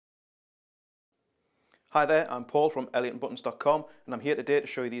Hi there, I'm Paul from elliottbuttons.com and I'm here today to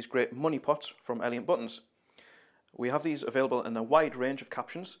show you these great money pots from Elliott Buttons. We have these available in a wide range of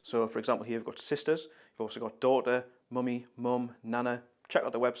captions. So for example here you've got sisters, you've also got daughter, mummy, mum, nana. Check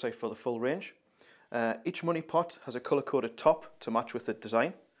out the website for the full range. Each money pot has a colour coded top to match with the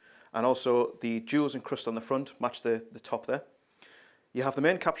design, and also the jewels encrusted on the front match the top there. You have the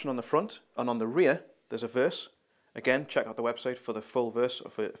main caption on the front, and on the rear there's a verse. Again, check out the website for the full verse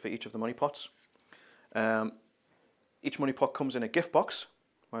for each of the money pots. Each money pot comes in a gift box,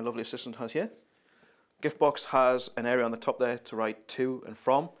 my lovely assistant has here. Gift box has an area on the top there to write to and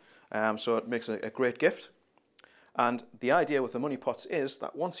from, so it makes a great gift. And the idea with the money pots is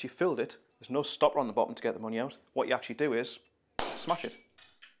that once you've filled it, there's no stopper on the bottom to get the money out. What you actually do is smash it.